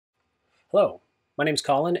Hello, my name's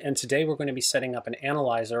Colin, and today we're going to be setting up an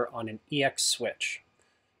analyzer on an EX switch.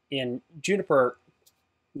 In Juniper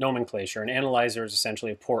nomenclature, an analyzer is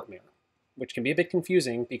essentially a port mirror, which can be a bit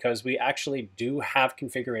confusing because we actually do have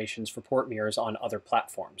configurations for port mirrors on other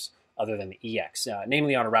platforms other than the EX,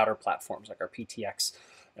 namely on router platforms like our PTX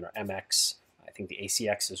and our MX, I think the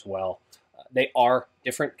ACX as well. They are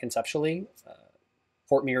different conceptually.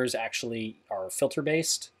 Port mirrors actually are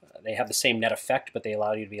filter-based. They have the same net effect, but they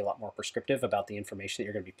allow you to be a lot more prescriptive about the information that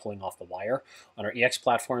you're going to be pulling off the wire. On our EX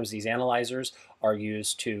platforms, these analyzers are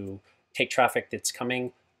used to take traffic that's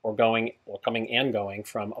coming or going or coming and going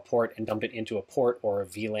from a port and dump it into a port or a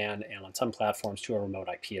VLAN, and on some platforms to a remote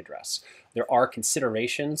IP address. There are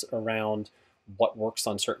considerations around what works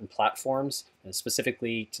on certain platforms, and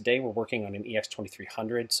specifically today we're working on an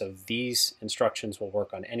EX2300, so these instructions will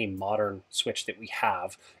work on any modern switch that we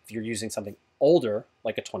have. If you're using something older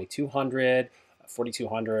like a 2200,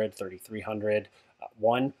 4200, 3300,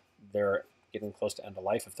 one, they're getting close to end of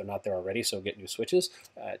life if they're not there already, so get new switches.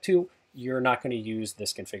 Two, you're not going to use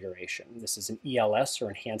this configuration. This is an ELS or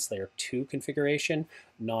Enhanced Layer 2 configuration,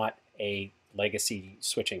 not a legacy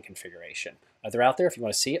switching configuration. They're out there. If you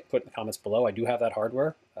want to see it, put in the comments below. I do have that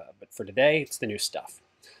hardware, but for today, it's the new stuff.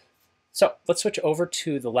 So let's switch over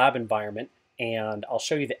to the lab environment, and I'll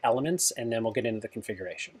show you the elements, and then we'll get into the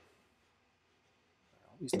configuration. I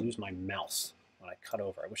always lose my mouse when I cut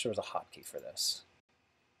over. I wish there was a hotkey for this.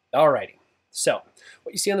 Alrighty. So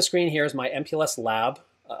what you see on the screen here is my Mpls Lab.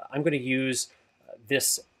 I'm going to use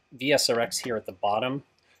this VSRX here at the bottom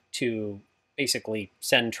to basically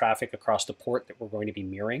send traffic across the port that we're going to be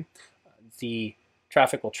mirroring. The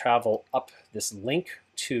traffic will travel up this link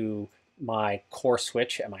to my core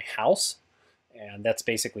switch at my house, and that's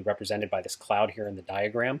basically represented by this cloud here in the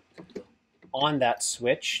diagram. On that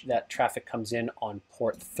switch, that traffic comes in on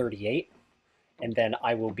port 38, and then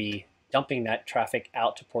I will be dumping that traffic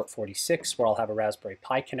out to port 46, where I'll have a Raspberry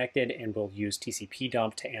Pi connected, and we'll use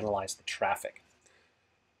tcpdump to analyze the traffic.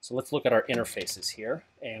 So let's look at our interfaces here,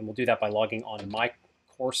 and we'll do that by logging on my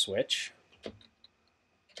core switch.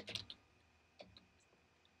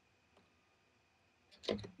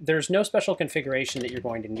 There's no special configuration that you're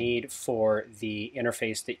going to need for the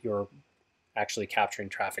interface that you're actually capturing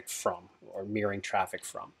traffic from or mirroring traffic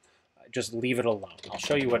from. Just leave it alone. I'll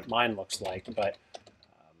show you what mine looks like, but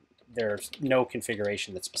there's no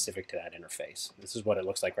configuration that's specific to that interface. This is what it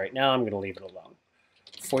looks like right now. I'm going to leave it alone.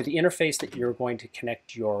 For the interface that you're going to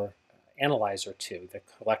connect your analyzer to, the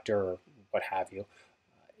collector or what have you,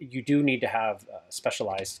 you do need to have a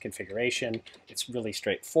specialized configuration. It's really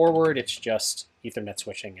straightforward. It's just Ethernet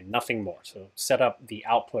switching and nothing more. So set up the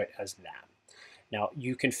output as that. Now,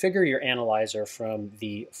 you configure your analyzer from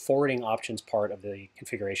the forwarding options part of the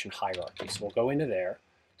configuration hierarchy. So we'll go into there,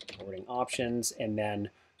 forwarding options, and then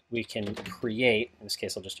we can create, in this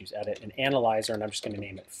case I'll just use edit, an analyzer, and I'm just going to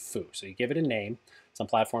name it foo. So you give it a name. Some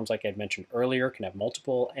platforms, like I mentioned earlier, can have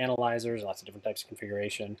multiple analyzers, lots of different types of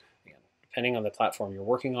configuration. Again, depending on the platform you're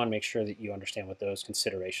working on, make sure that you understand what those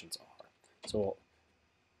considerations are. So we'll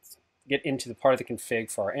get into the part of the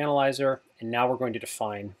config for our analyzer, and now we're going to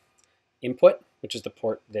define input, which is the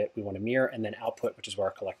port that we want to mirror, and then output, which is where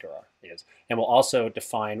our collector is. And we'll also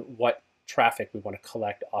define what traffic we want to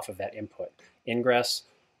collect off of that input, ingress,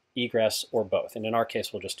 egress, or both. And in our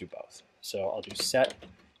case, we'll just do both. So I'll do set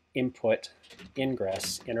input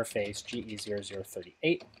ingress interface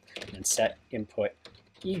GE0038 and set input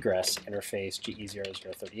egress interface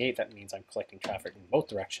GE0038. That means I'm collecting traffic in both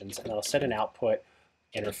directions, and I'll set an output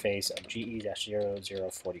interface of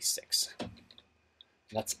GE-0046.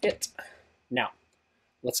 That's it. Now,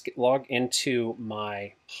 let's log into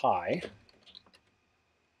my Pi.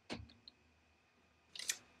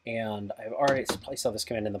 And I've already placed all this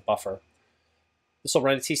command in the buffer. This will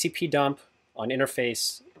run a tcpdump on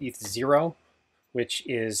interface ETH0, which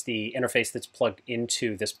is the interface that's plugged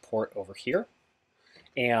into this port over here.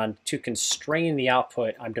 And to constrain the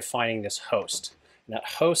output, I'm defining this host. And that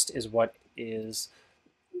host is what is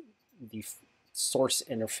the source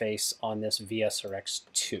interface on this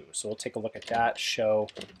VSRX2. So we'll take a look at that, show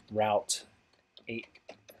route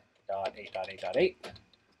 8.8.8.8.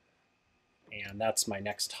 And that's my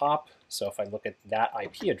next hop. So if I look at that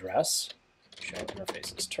IP address, show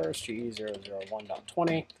interfaces terse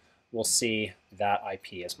GE001.20, we'll see that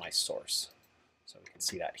IP as my source. So we can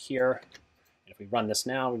see that here. And if we run this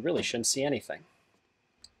now, we really shouldn't see anything.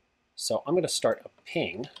 So I'm going to start a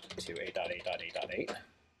ping to 8.8.8.8.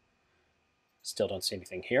 Still don't see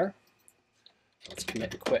anything here. Let's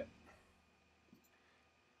commit and quit.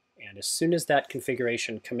 And as soon as that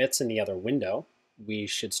configuration commits in the other window, we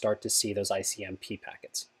should start to see those ICMP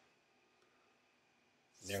packets.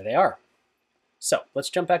 There they are. So let's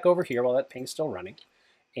jump back over here while that ping's still running.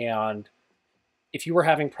 And if you were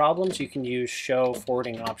having problems, you can use show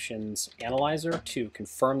forwarding options analyzer to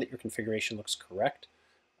confirm that your configuration looks correct.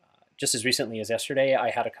 Just as recently as yesterday, I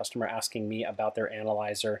had a customer asking me about their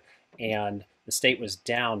analyzer, and the state was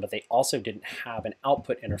down, but they also didn't have an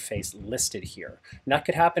output interface listed here. And that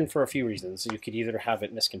could happen for a few reasons. You could either have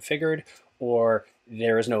it misconfigured, or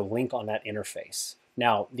there is no link on that interface.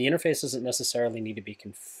 Now, the interface doesn't necessarily need to be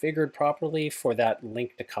configured properly for that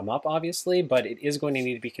link to come up, obviously, but it is going to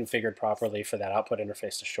need to be configured properly for that output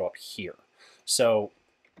interface to show up here. So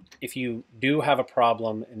if you do have a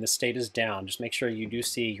problem and the state is down, just make sure you do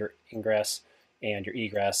see your ingress and your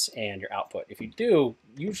egress and your output. If you do,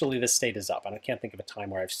 usually this state is up. And I can't think of a time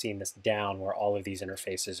where I've seen this down where all of these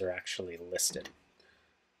interfaces are actually listed.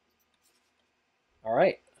 All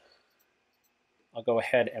right. I'll go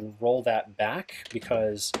ahead and roll that back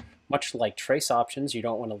because much like trace options, you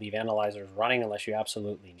don't want to leave analyzers running unless you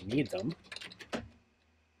absolutely need them.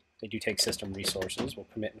 They do take system resources. We'll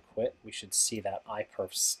commit and quit. We should see that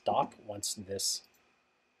iperf stop once this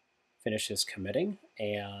finishes committing,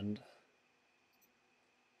 and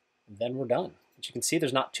then we're done. As you can see,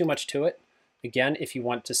 there's not too much to it. Again, if you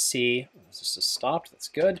want to see, this is stopped, that's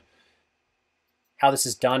good. How this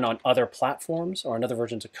is done on other platforms or on other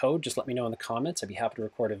versions of code, just let me know in the comments. I'd be happy to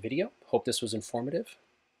record a video. Hope this was informative.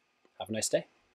 Have a nice day.